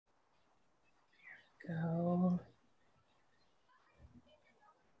go.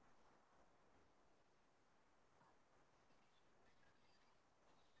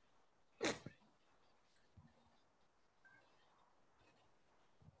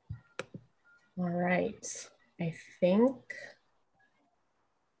 All right, I think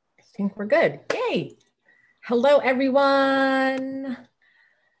we're good. Yay. Hello, everyone.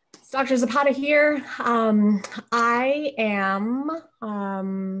 It's Dr. Zapata here. I am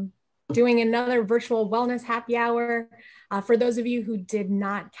doing another virtual wellness happy hour. For those of you who did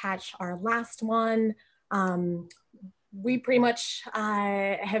not catch our last one, we pretty much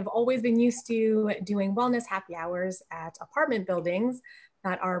have always been used to doing wellness happy hours at apartment buildings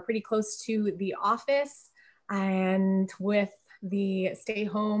that are pretty close to the office. And with the stay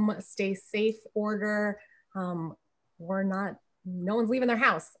home, stay safe order, no one's leaving their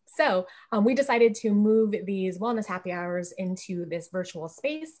house. So we decided to move these wellness happy hours into this virtual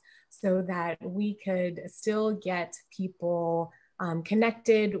space so that we could still get people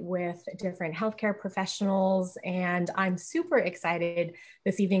connected with different healthcare professionals. And I'm super excited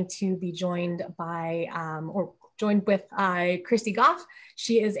this evening to be joined by, joined with Christy Goff.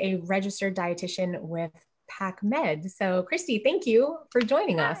 She is a registered dietitian with PacMed. So Christy, thank you for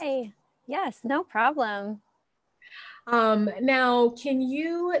joining us. Hi. Yes, no problem. Now, can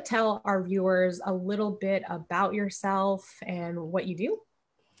you tell our viewers a little bit about yourself and what you do?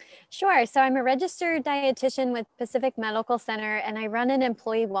 Sure. So I'm a registered dietitian with Pacific Medical Center, and I run an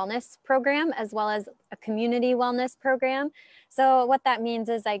employee wellness program as well as a community wellness program. So what that means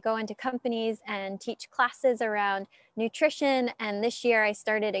is I go into companies and teach classes around nutrition. And this year I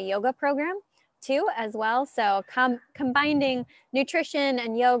started a yoga program too as well. So combining nutrition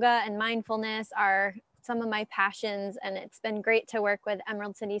and yoga and mindfulness are some of my passions. And it's been great to work with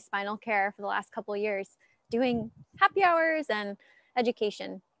Emerald City Spinal Care for the last couple of years, doing happy hours and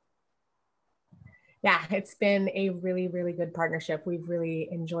education. Yeah, it's been a really, really good partnership. We've really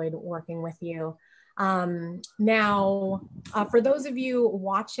enjoyed working with you. Now, for those of you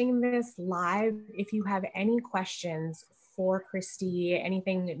watching this live, if you have any questions for Christy,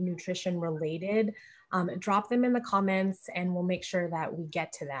 anything nutrition related, drop them in the comments and we'll make sure that we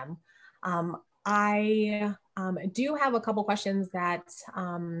get to them. I do have a couple questions that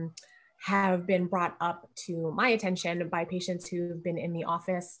have been brought up to my attention by patients who've been in the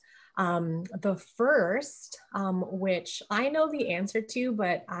office. The first, which I know the answer to,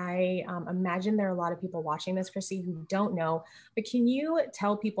 but I imagine there are a lot of people watching this, Christy, who don't know, but can you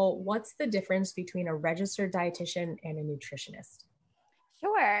tell people what's the difference between a registered dietitian and a nutritionist?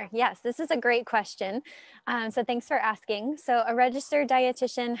 Sure. Yes, this is a great question. So thanks for asking. So a registered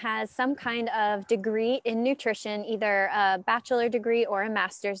dietitian has some kind of degree in nutrition, either a bachelor degree or a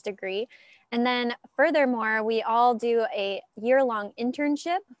master's degree. And then furthermore, we all do a year-long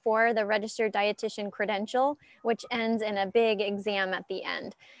internship for the registered dietitian credential, which ends in a big exam at the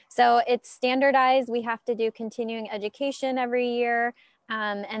end. So it's standardized. We have to do continuing education every year.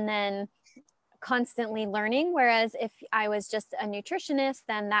 And then constantly learning. Whereas if I was just a nutritionist,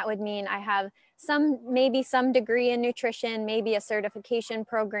 then that would mean I have maybe some degree in nutrition, maybe a certification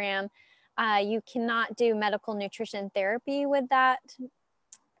program. You cannot do medical nutrition therapy with that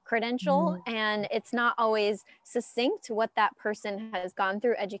credential, and it's not always succinct what that person has gone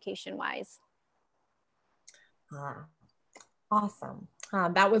through education-wise. Awesome.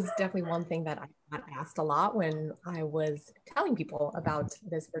 That was definitely one thing that I got asked a lot when I was telling people about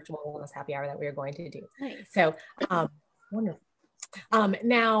this virtual wellness happy hour that we were going to do. Nice. So wonderful.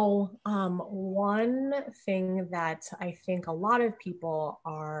 Now, one thing that I think a lot of people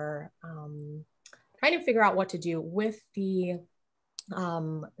are trying to figure out what to do with the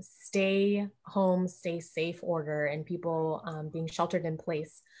stay home, stay safe order and people being sheltered in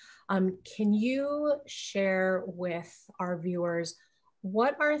place. Can you share with our viewers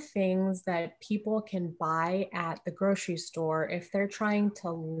what are things that people can buy at the grocery store if they're trying to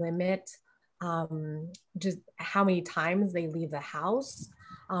limit just how many times they leave the house?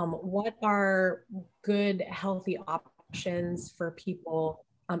 What are good, healthy options for people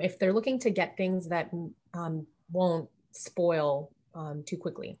if they're looking to get things that won't spoil too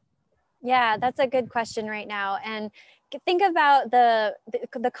quickly? Yeah, that's a good question right now. And think about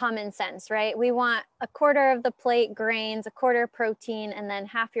the common sense, right? We want a quarter of the plate grains, a quarter protein, and then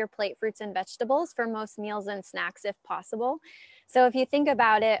half your plate fruits and vegetables for most meals and snacks if possible. So if you think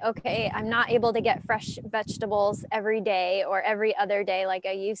about it, okay, I'm not able to get fresh vegetables every day or every other day like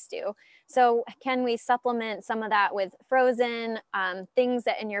I used to. So can we supplement some of that with frozen things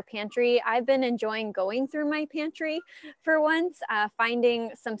that in your pantry? I've been enjoying going through my pantry for once,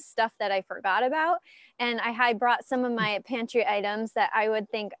 finding some stuff that I forgot about. And I brought some of my pantry items that I would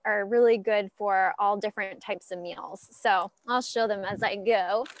think are really good for all different types of meals. So I'll show them as I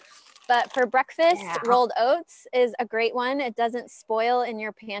go. But for breakfast, rolled oats is a great one. It doesn't spoil in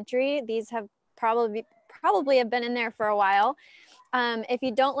your pantry. These have probably have been in there for a while. If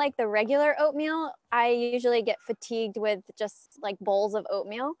you don't like the regular oatmeal, I usually get fatigued with just like bowls of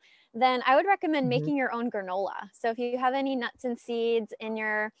oatmeal. Then I would recommend making your own granola. So if you have any nuts and seeds in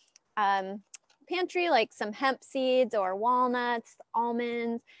your pantry, like some hemp seeds or walnuts,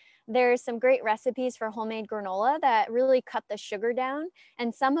 almonds, there's some great recipes for homemade granola that really cut the sugar down.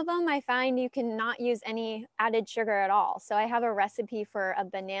 And some of them I find you cannot use any added sugar at all. So I have a recipe for a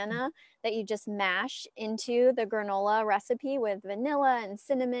banana that you just mash into the granola recipe with vanilla and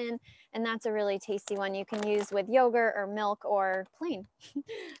cinnamon. And that's a really tasty one you can use with yogurt or milk or plain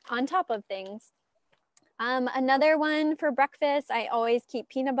on top of things. Another one for breakfast, I always keep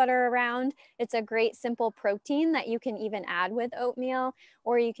peanut butter around. It's a great simple protein that you can even add with oatmeal,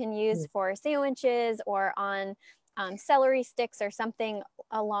 or you can use for sandwiches or on celery sticks or something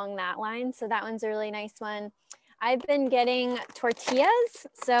along that line. So that one's a really nice one. I've been getting tortillas.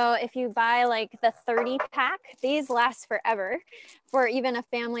 So if you buy like the 30 pack, these last forever for even a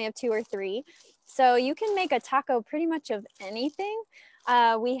family of 2 or 3. So you can make a taco pretty much of anything.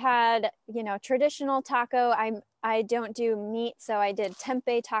 We had, traditional taco. I don't do meat, so I did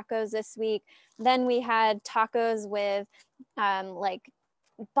tempeh tacos this week. Then we had tacos with like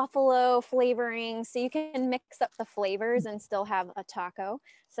buffalo flavoring, so you can mix up the flavors and still have a taco,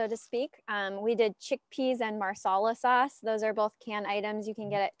 so to speak. We did chickpeas and marsala sauce. Those are both canned items you can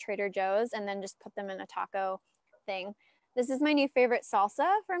get at Trader Joe's, and then just put them in a taco thing. This is my new favorite salsa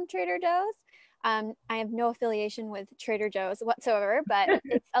from Trader Joe's. I have no affiliation with Trader Joe's whatsoever, but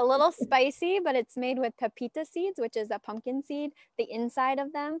it's a little spicy, but it's made with pepita seeds, which is a pumpkin seed, the inside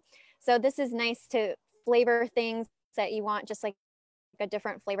of them. So this is nice to flavor things that you want, just like a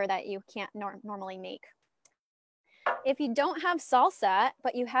different flavor that you can't normally make. If you don't have salsa,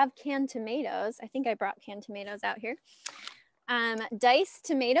 but you have canned tomatoes, I think I brought canned tomatoes out here. Diced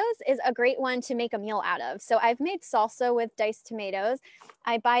tomatoes is a great one to make a meal out of. So I've made salsa with diced tomatoes.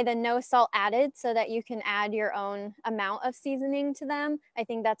 I buy the no salt added so that you can add your own amount of seasoning to them. I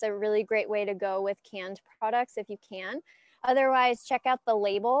think that's a really great way to go with canned products if you can. Otherwise, check out the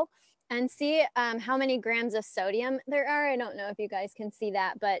label and see how many grams of sodium there are. I don't know if you guys can see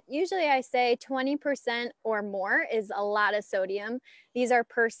that, but usually I say 20% or more is a lot of sodium. These are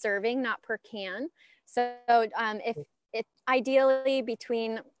per serving, not per can. So if it ideally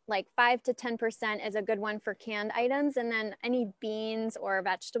between like 5 to 10% is a good one for canned items. And then any beans or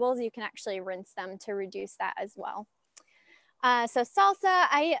vegetables, you can actually rinse them to reduce that as well. So salsa,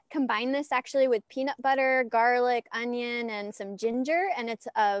 I combine this actually with peanut butter, garlic, onion, and some ginger. And it's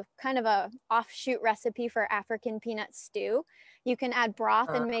a kind of a offshoot recipe for African peanut stew. You can add broth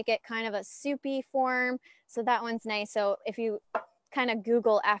and make it kind of a soupy form. So that one's nice. So if you kind of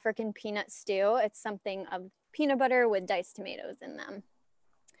Google African peanut stew, it's something of peanut butter with diced tomatoes in them.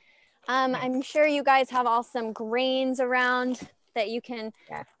 I'm sure you guys have all some grains around that you can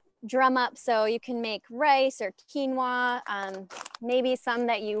drum up. So you can make rice or quinoa, maybe some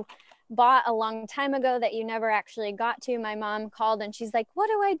that you bought a long time ago that you never actually got to. My mom called and she's like, what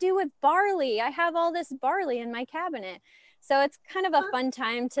do I do with barley? I have all this barley in my cabinet. So it's kind of a fun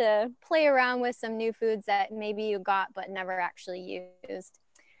time to play around with some new foods that maybe you got but never actually used.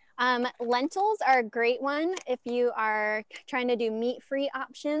 Lentils are a great one if you are trying to do meat-free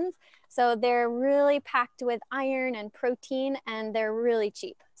options. So they're really packed with iron and protein, and they're really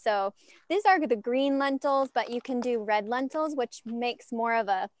cheap. So these are the green lentils, but you can do red lentils, which makes more of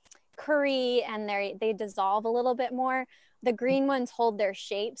a curry, and they dissolve a little bit more. The green ones hold their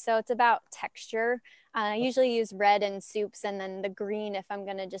shape, so it's about texture. I usually use red in soups, and then the green if I'm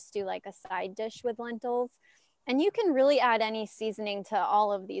gonna just do like a side dish with lentils. And you can really add any seasoning to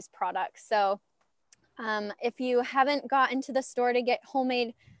all of these products. So if you haven't gotten to the store to get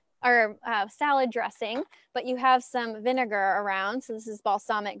homemade or salad dressing, but you have some vinegar around, so this is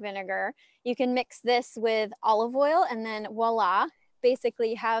balsamic vinegar, you can mix this with olive oil and then voila,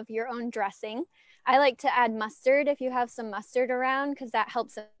 basically have your own dressing. I like to add mustard if you have some mustard around because that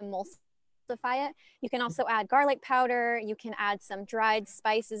helps emulsify it. You can also add garlic powder. You can add some dried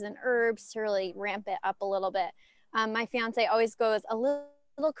spices and herbs to really ramp it up a little bit. My fiance always goes a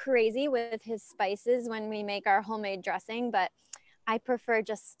little crazy with his spices when we make our homemade dressing, but I prefer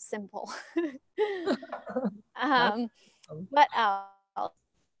just simple. That's um, awesome. what else?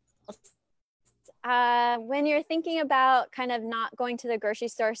 When you're thinking about kind of not going to the grocery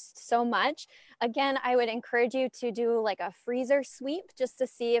store so much, again, I would encourage you to do like a freezer sweep just to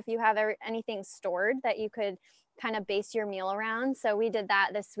see if you have anything stored that you could kind of base your meal around. So we did that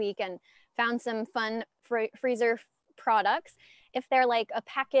this week and found some fun freezer products. If they're like a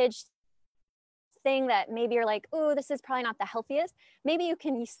packaged thing that maybe you're like, oh, this is probably not the healthiest, maybe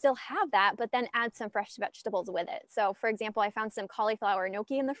you still have that, but then add some fresh vegetables with it. So for example, I found some cauliflower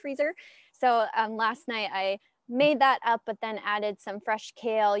gnocchi in the freezer. So last night I made that up, but then added some fresh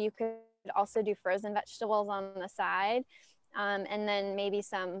kale. You could also do frozen vegetables on the side. And then maybe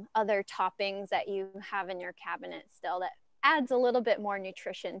some other toppings that you have in your cabinet still that adds a little bit more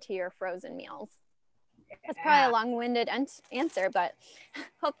nutrition to your frozen meals. That's probably a Yeah. long-winded answer, but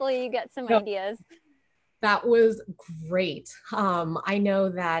hopefully you get some No, ideas. that was great. I know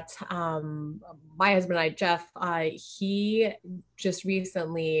that my husband and I, Jeff, he just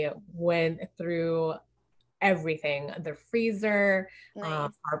recently went through everything, the freezer,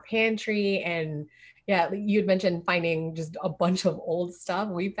 Nice. our pantry, and yeah, you'd mentioned finding just a bunch of old stuff.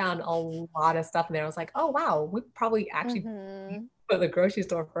 We found a lot of stuff in there. I was like, oh wow, we probably actually Mm-hmm. at the grocery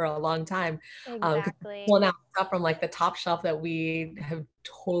store for a long time. 'Cause Exactly. pulling out stuff from like the top shelf that we have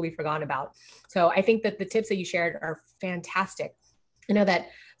totally forgotten about. So I think that the tips that you shared are fantastic. I know that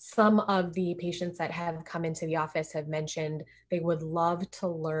some of the patients that have come into the office have mentioned they would love to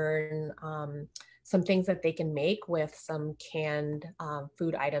learn some things that they can make with some canned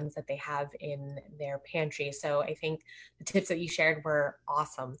food items that they have in their pantry. So I think the tips that you shared were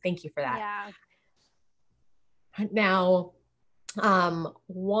awesome. Thank you for that. Yeah. Now,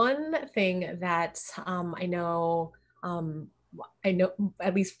 one thing that um, I know,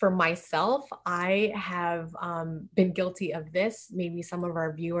 at least for myself, I have been guilty of this. Maybe some of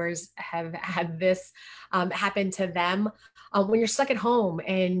our viewers have had this happen to them. When you're stuck at home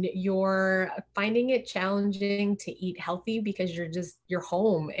and you're finding it challenging to eat healthy because you're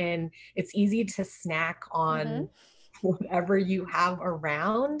home and it's easy to snack Mm-hmm. on whatever you have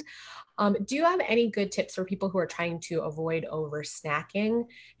around. Do you have any good tips for people who are trying to avoid over snacking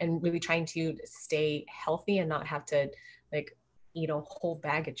and really trying to stay healthy and not have to like eat a whole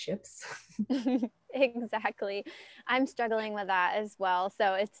bag of chips? Exactly. I'm struggling with that as well.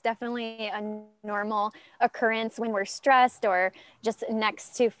 So it's definitely a normal occurrence when we're stressed or just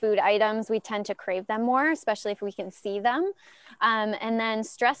next to food items. We tend to crave them more, especially if we can see them. And then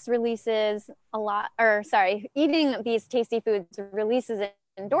stress releases a lot, or sorry, eating these tasty foods releases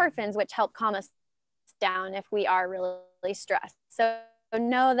endorphins, which help calm us down if we are really stressed. So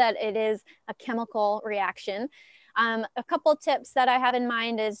know that it is a chemical reaction. A couple tips that I have in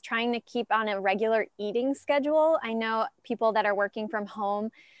mind is trying to keep on a regular eating schedule. I know people that are working from home,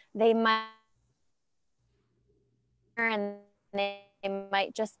 they might and they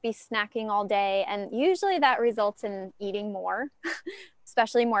might just be snacking all day, and usually that results in eating more,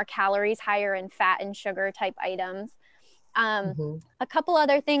 especially more calories, higher in fat and sugar type items. Um, Mhm. a couple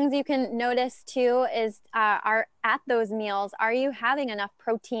other things you can notice too is are at those meals, are you having enough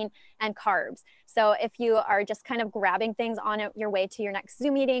protein and carbs? So if you are just kind of grabbing things on your way to your next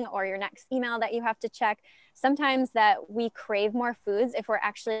Zoom meeting or your next email that you have to check, sometimes that we crave more foods if we're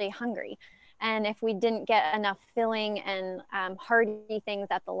actually hungry. And if we didn't get enough filling and hearty things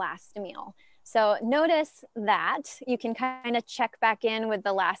at the last meal. So notice that you can kind of check back in with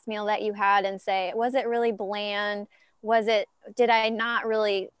the last meal that you had and say, was it really bland? Did I not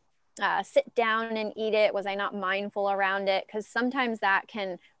really sit down and eat it? Was I not mindful around it? Because sometimes that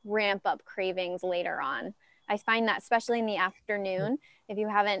can ramp up cravings later on. I find that especially in the afternoon, if you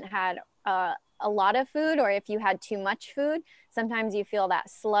haven't had a lot of food or if you had too much food, sometimes you feel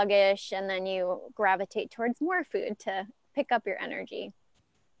that sluggish and then you gravitate towards more food to pick up your energy.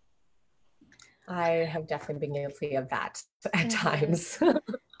 I have definitely been guilty of that at Mm-hmm. times.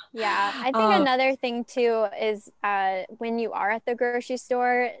 Yeah, I think uh, another thing too is when you are at the grocery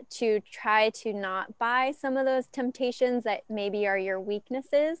store to try to not buy some of those temptations that maybe are your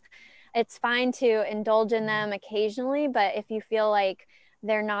weaknesses. It's fine to indulge in them occasionally, but if you feel like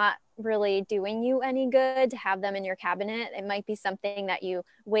they're not really doing you any good to have them in your cabinet, it might be something that you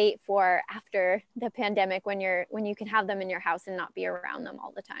wait for after the pandemic when you can have them in your house and not be around them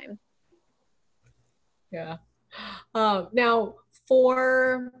all the time. yeah. Now,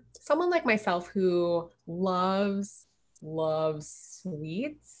 for someone like myself who loves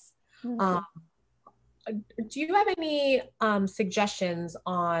sweets, um, Mhm. do you have any suggestions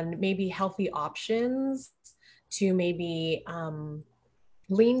on maybe healthy options to maybe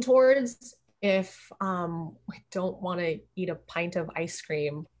lean towards if I don't want to eat a pint of ice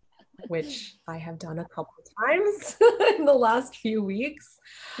cream, which I have done a couple of times in the last few weeks.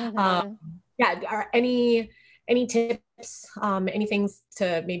 Mm-hmm. Yeah, are any tips, any things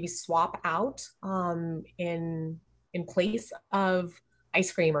to maybe swap out in place of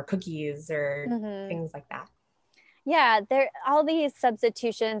ice cream or cookies or Mm-hmm. things like that? Yeah, all these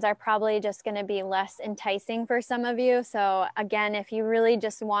substitutions are probably just going to be less enticing for some of you. So again, if you really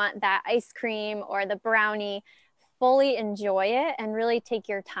just want that ice cream or the brownie, fully enjoy it and really take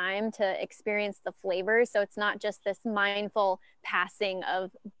your time to experience the flavors. So it's not just this mindful passing of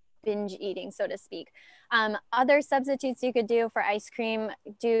binge eating, so to speak. Other substitutes you could do for ice cream,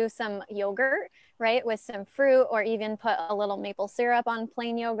 do some yogurt, right, with some fruit, or even put a little maple syrup on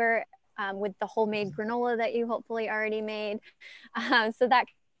plain yogurt with the homemade granola that you hopefully already made. So that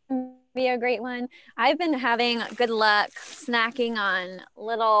can be a great one. I've been having good luck snacking on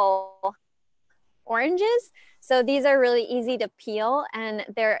little oranges. So these are really easy to peel and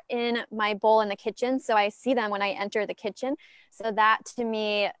they're in my bowl in the kitchen. So I see them when I enter the kitchen. So that to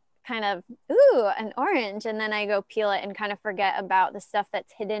me kind of, ooh, an orange. And then I go peel it and kind of forget about the stuff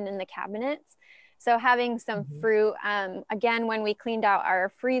that's hidden in the cabinets. So having some fruit, again, when we cleaned out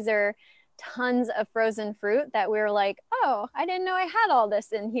our freezer, tons of frozen fruit that we were like, oh, I didn't know I had all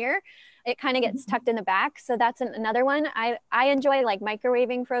this in here. It kind of gets tucked in the back. So that's another one. I enjoy like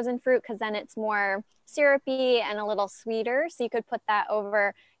microwaving frozen fruit because then it's more syrupy and a little sweeter. So you could put that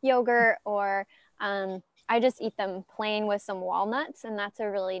over yogurt or I just eat them plain with some walnuts. And that's a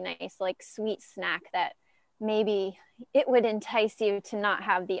really nice like sweet snack that maybe it would entice you to not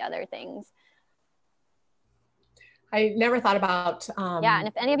have the other things. I never thought about Yeah, and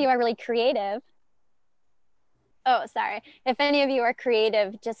if any of you are really creative, oh, sorry. If any of you are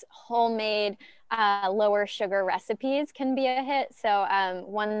creative, just homemade lower sugar recipes can be a hit. So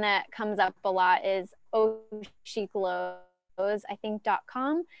one that comes up a lot is Oshiglows, I think,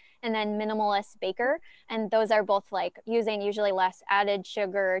 .com, and then Minimalist Baker. And those are both like using usually less added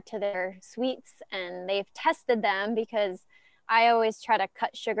sugar to their sweets. And they've tested them because I always try to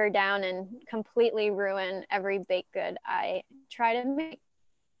cut sugar down and completely ruin every baked good I try to make.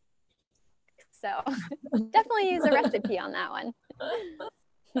 So definitely use a recipe on that one.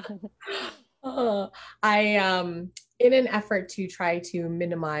 I in an effort to try to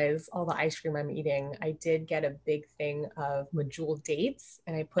minimize all the ice cream I'm eating, I did get a big thing of medjool dates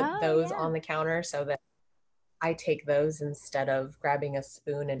and I put those on the counter so that I take those instead of grabbing a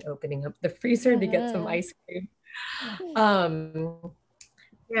spoon and opening up the freezer to get some ice cream.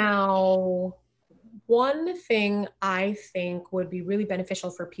 Now, one thing I think would be really beneficial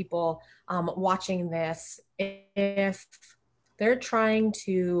for people watching this, if they're trying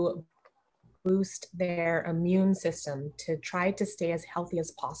to boost their immune system to try to stay as healthy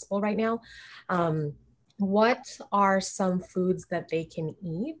as possible right now, what are some foods that they can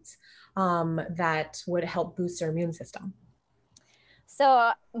eat that would help boost their immune system?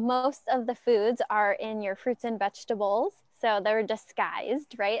 So most of the foods are in your fruits and vegetables. So they're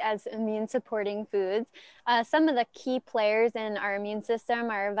disguised, right, as immune supporting foods. Some of the key players in our immune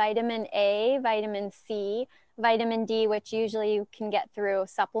system are vitamin A, vitamin C, vitamin D, which usually you can get through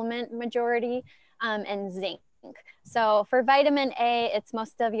supplement majority, and zinc. So for vitamin A, it's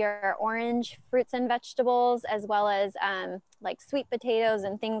most of your orange fruits and vegetables, as well as like sweet potatoes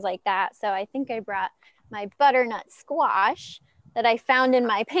and things like that. So I think I brought my butternut squash that I found in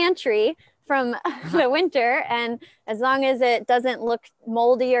my pantry from the winter. And as long as it doesn't look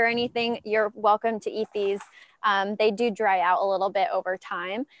moldy or anything, you're welcome to eat these. They do dry out a little bit over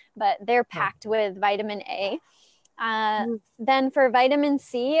time, but they're packed with vitamin A. Then for vitamin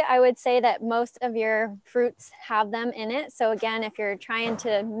C, I would say that most of your fruits have them in it. So again, if you're trying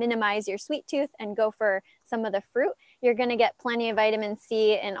to minimize your sweet tooth and go for some of the fruit, you're going to get plenty of vitamin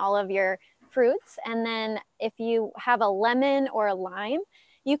C in all of your fruits. And then if you have a lemon or a lime,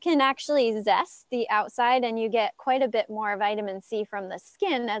 you can actually zest the outside and you get quite a bit more vitamin C from the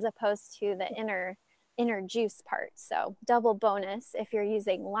skin as opposed to the inner juice part. So double bonus if you're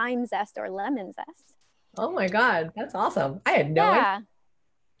using lime zest or lemon zest. Oh my God, that's awesome. I had no idea.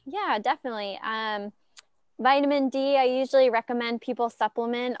 Yeah, definitely. Vitamin D, I usually recommend people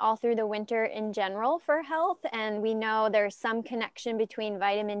supplement all through the winter in general for health. And we know there's some connection between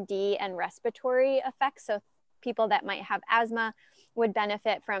vitamin D and respiratory effects. So people that might have asthma would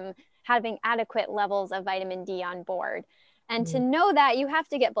benefit from having adequate levels of vitamin D on board. And to know that, you have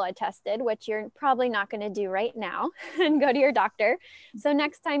to get blood tested, which you're probably not going to do right now, and go to your doctor. So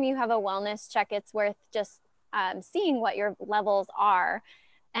next time you have a wellness check, it's worth just seeing what your levels are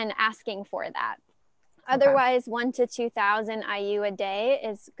and asking for that. Otherwise, 1 to 2,000 IU a day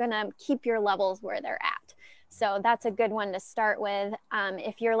is going to keep your levels where they're at. So that's a good one to start with.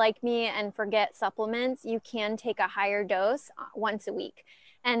 If you're like me and forget supplements, you can take a higher dose once a week.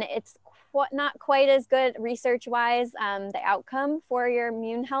 And it's not quite as good research-wise, the outcome for your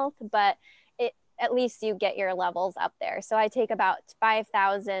immune health, but at least you get your levels up there. So I take about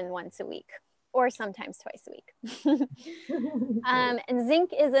 5,000 once a week, or sometimes twice a week. And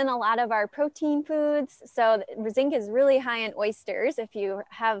zinc is in a lot of our protein foods. So zinc is really high in oysters if you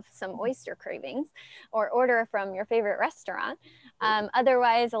have some oyster cravings, or order from your favorite restaurant.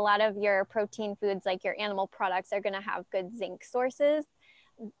 Otherwise, a lot of your protein foods, like your animal products, are going to have good zinc sources.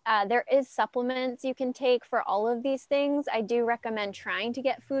 There is supplements you can take for all of these things. I do recommend trying to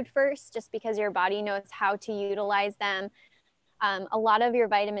get food first, just because your body knows how to utilize them. A lot of your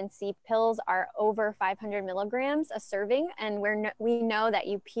vitamin C pills are over 500 milligrams a serving, and we know that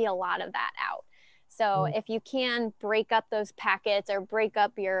you pee a lot of that out. So if you can break up those packets or break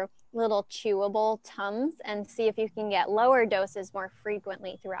up your little chewable Tums and see if you can get lower doses more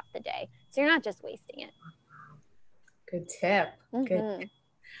frequently throughout the day, so you're not just wasting it. Good tip. Good tip.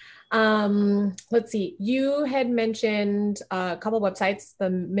 Let's see. You had mentioned a couple of websites, the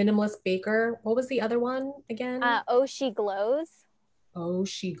Minimalist Baker. What was the other one again? Oh, She Glows. Oh,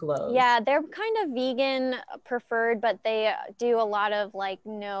 She Glows. Yeah, they're kind of vegan preferred, but they do a lot of like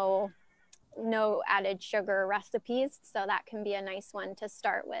no added sugar recipes. So that can be a nice one to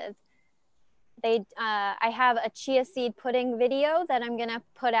start with. I have a chia seed pudding video that I'm gonna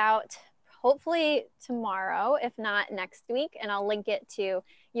put out hopefully tomorrow, if not next week, and I'll link it to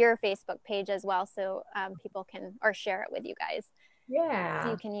your Facebook page as well, so people can, or share it with you guys. Yeah. So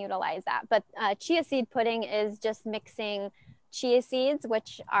you can utilize that. But chia seed pudding is just mixing chia seeds,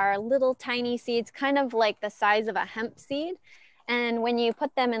 which are little tiny seeds, kind of like the size of a hemp seed. And when you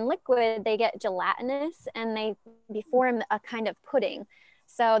put them in liquid, they get gelatinous and they form a kind of pudding.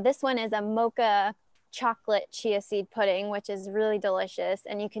 So this one is a mocha chocolate chia seed pudding, which is really delicious.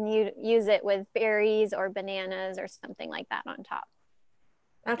 And you can use it with berries or bananas or something like that on top.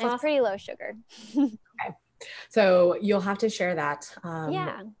 That's awesome. It's pretty low sugar. Okay. So you'll have to share that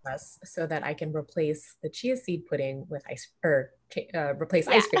with us so that I can replace the chia seed pudding with ice, or replace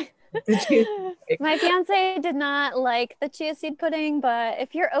ice cream. My fiance did not like the chia seed pudding, but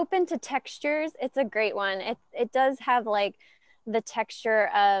if you're open to textures, it's a great one. It does have like the texture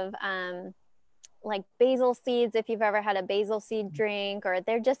of like basil seeds, if you've ever had a basil seed drink, or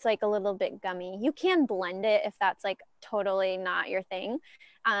they're just like a little bit gummy. You can blend it if that's like totally not your thing.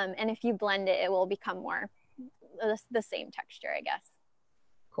 And if you blend it, it will become more the same texture, I guess.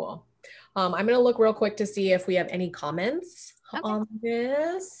 Cool. I'm going to look real quick to see if we have any comments on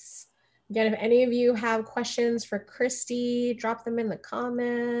this. Again, if any of you have questions for Christy, drop them in the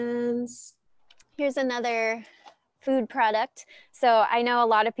comments. Here's another food product. So I know a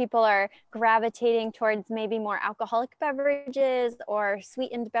lot of people are gravitating towards maybe more alcoholic beverages or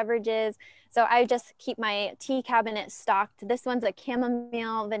sweetened beverages. So I just keep my tea cabinet stocked. This one's a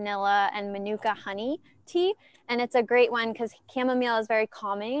chamomile, vanilla, and manuka honey tea. And it's a great one because chamomile is very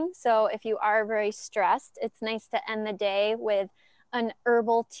calming. So if you are very stressed, it's nice to end the day with an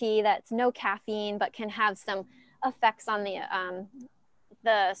herbal tea that's no caffeine, but can have some effects on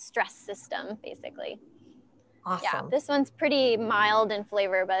the stress system, basically. Awesome. Yeah, this one's pretty mild in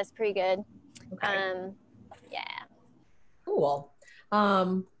flavor, but it's pretty good. Okay. Yeah. Cool.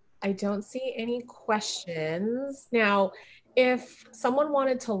 I don't see any questions. Now, if someone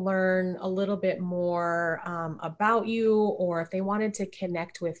wanted to learn a little bit more about you, or if they wanted to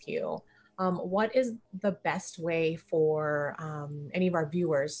connect with you, what is the best way for any of our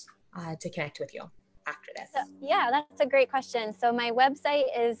viewers to connect with you after this? Yeah, that's a great question. So my website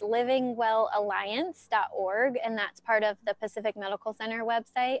is livingwellalliance.org, and that's part of the Pacific Medical Center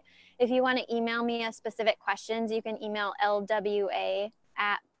website. If you want to email me a specific questions, you can email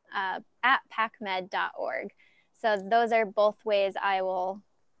lwa@pacmed.org. So those are both ways you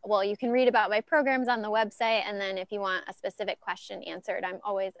can read about my programs on the website, and then if you want a specific question answered, I'm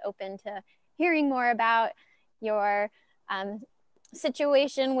always open to hearing more about your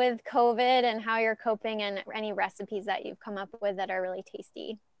situation with COVID and how you're coping, and any recipes that you've come up with that are really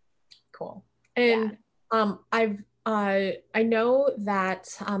tasty. Cool. And I know that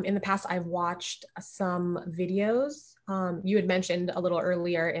in the past I've watched some videos. You had mentioned a little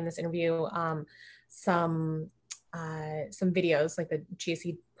earlier in this interview some videos, like the chia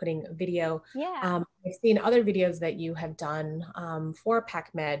seed pudding video. Yeah. I've seen other videos that you have done for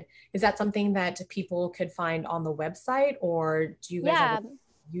PacMed. Is that something that people could find on the website, or do you guys have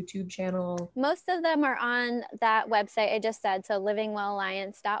YouTube channel? Most of them are on that website I just said, so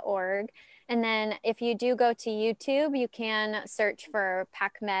livingwellalliance.org. And then if you do go to YouTube, you can search for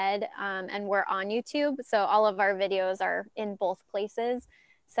PacMed, and we're on YouTube. So all of our videos are in both places.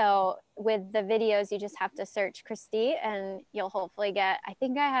 So with the videos, you just have to search Christy and you'll hopefully get, I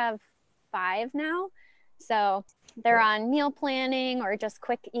think I have 5 now. So they're on meal planning or just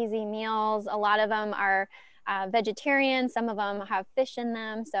quick, easy meals. A lot of them are vegetarian. Some of them have fish in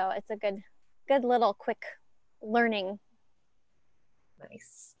them. So it's a good little quick learning.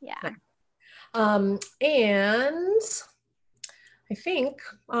 Nice. Yeah. Nice. And I think,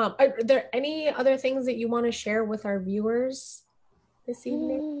 are there any other things that you want to share with our viewers this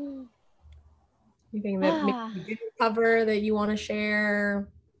evening? Anything that maybe we didn't cover that you want to share?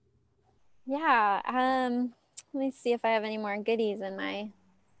 Yeah. Let me see if I have any more goodies in my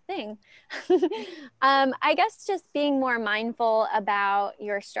thing. I guess just being more mindful about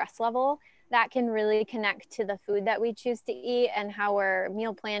your stress level, that can really connect to the food that we choose to eat and how we're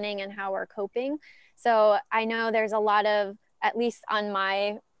meal planning and how we're coping. So I know there's a lot of, at least on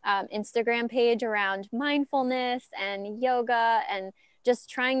my Instagram page, around mindfulness and yoga and just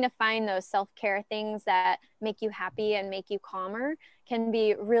trying to find those self-care things that make you happy and make you calmer can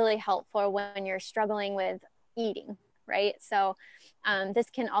be really helpful when you're struggling with eating, right? So this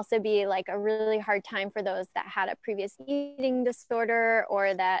can also be like a really hard time for those that had a previous eating disorder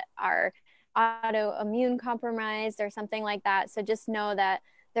or that are autoimmune compromised or something like that. So just know that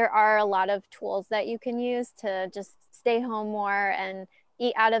there are a lot of tools that you can use to just stay home more and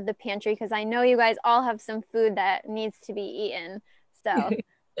eat out of the pantry, because I know you guys all have some food that needs to be eaten. So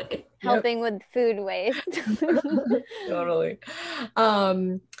helping with food waste. Totally.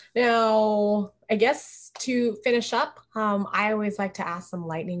 Now, I guess to finish up, I always like to ask some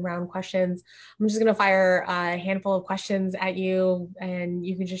lightning round questions. I'm just going to fire a handful of questions at you, and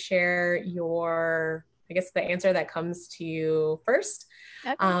you can just share your, I guess, the answer that comes to you first.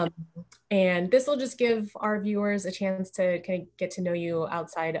 Okay. And this will just give our viewers a chance to kind of get to know you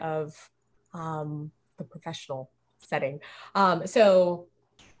outside of the professional setting. So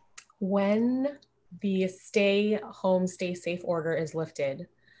when the stay home, stay safe order is lifted,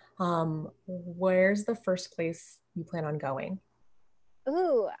 where's the first place you plan on going? I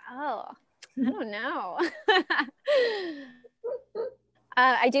don't know.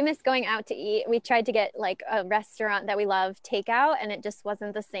 I do miss going out to eat. We tried to get like a restaurant that we love takeout, and it just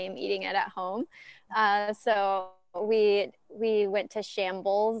wasn't the same eating it at home. So we went to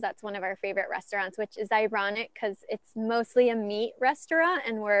Shambles. That's one of our favorite restaurants, which is ironic because it's mostly a meat restaurant,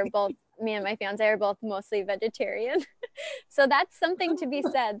 and we're both, me and my fiance are both mostly vegetarian. So that's something to be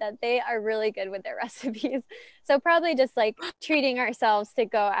said, that they are really good with their recipes. So probably just like treating ourselves to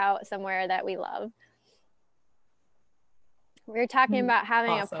go out somewhere that we love. We were talking about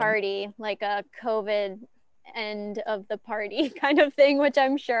having a party, like a COVID end of the party kind of thing, which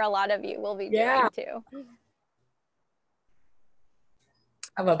I'm sure a lot of you will be doing too.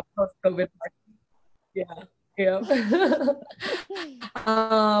 Have a post-COVID party. Yeah.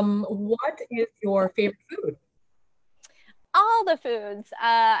 What is your favorite food? All the foods.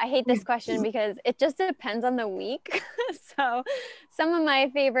 I hate this question because it just depends on the week. So some of my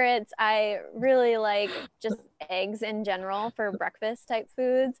favorites, I really like just eggs in general for breakfast type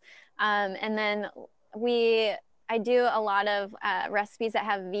foods. And then I do a lot of recipes that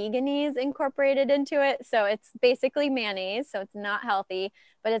have veganese incorporated into it. So it's basically mayonnaise, so it's not healthy,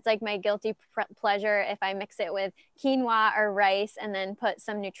 but it's like my guilty pleasure if I mix it with quinoa or rice and then put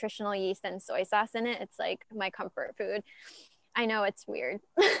some nutritional yeast and soy sauce in it. It's like my comfort food. I know it's weird.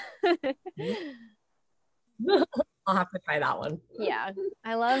 I'll have to try that one. Yeah,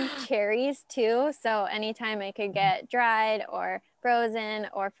 I love cherries too. So anytime I could get dried or frozen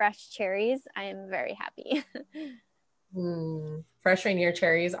or fresh cherries, I am very happy. Fresh Rainier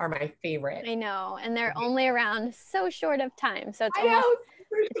cherries are my favorite. I know, and they're only around so short of time. So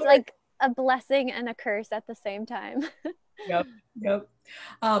it's like a blessing and a curse at the same time. Yep.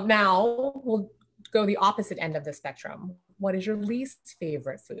 Now we'll go the opposite end of the spectrum. What is your least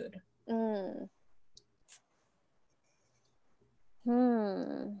favorite food?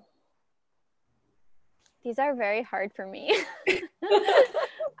 These are very hard for me.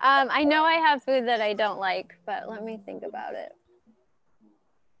 I know I have food that I don't like, but let me think about it.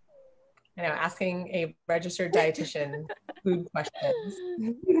 I know, asking a registered dietitian food questions.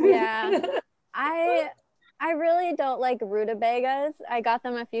 Yeah. I really don't like rutabagas. I got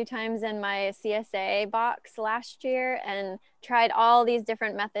them a few times in my CSA box last year and tried all these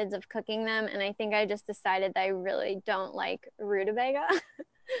different methods of cooking them. And I think I just decided that I really don't like rutabaga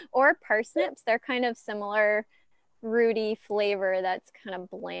or parsnips. They're kind of similar fruity flavor that's kind of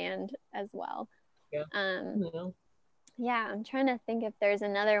bland as well. Yeah. Yeah. Yeah, I'm trying to think if there's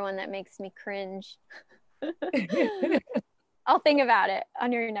another one that makes me cringe. I'll think about it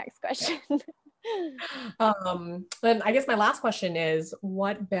on your next question. Then I guess my last question is,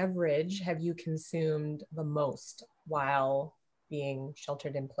 what beverage have you consumed the most while being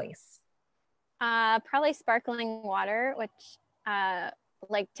sheltered in place? Probably sparkling water, which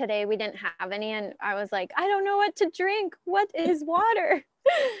like today we didn't have any, and I was like, I don't know what to drink. What is water?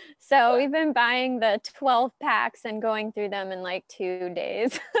 So we've been buying the 12 packs and going through them in like 2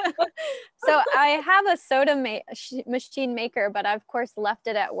 days. So I have a soda machine maker, but I of course left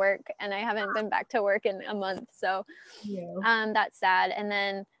it at work and I haven't been back to work in a month. So that's sad. And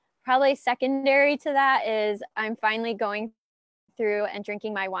then probably secondary to that is I'm finally going through and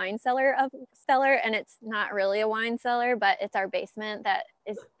drinking my wine cellar, and it's not really a wine cellar, but it's our basement that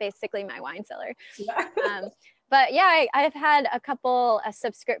is basically my wine cellar. But yeah, I've had a couple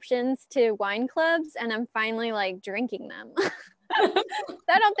subscriptions to wine clubs, and I'm finally like drinking them.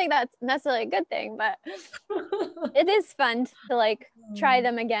 I don't think that's necessarily a good thing, but it is fun to like try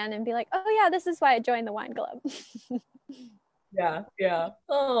them again and be like, oh yeah, this is why I joined the wine club. Yeah.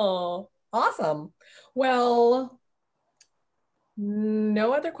 Oh, awesome. Well,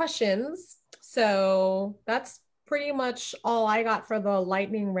 no other questions. So that's pretty much all I got for the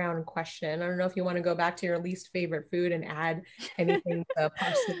lightning round question. I don't know if you want to go back to your least favorite food and add anything to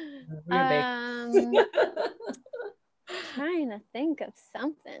parsley rutabaga. Trying to think of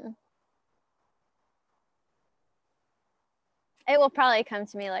something. It will probably come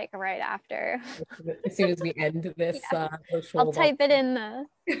to me like right after. As soon as we end this virtual. I'll type it in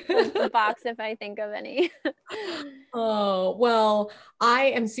the box if I think of any. Oh, well, I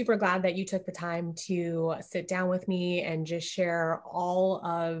am super glad that you took the time to sit down with me and just share all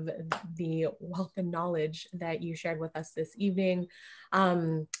of the wealth and knowledge that you shared with us this evening.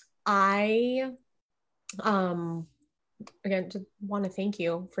 I again just want to thank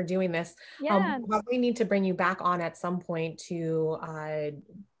you for doing this. Yeah. We need to bring you back on at some point to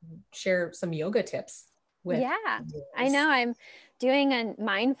share some yoga tips with I know. I'm doing a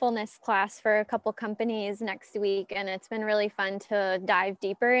mindfulness class for a couple companies next week, and it's been really fun to dive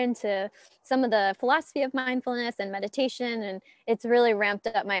deeper into some of the philosophy of mindfulness and meditation, and it's really ramped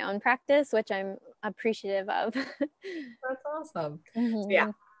up my own practice, which I'm appreciative of. That's awesome. So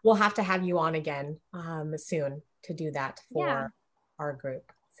yeah, we'll have to have you on again soon to do that for our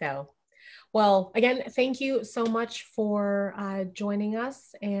group. So, well, again, thank you so much for joining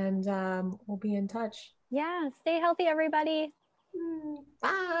us, and we'll be in touch. Yeah, stay healthy, everybody.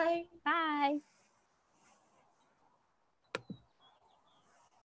 Bye. Bye.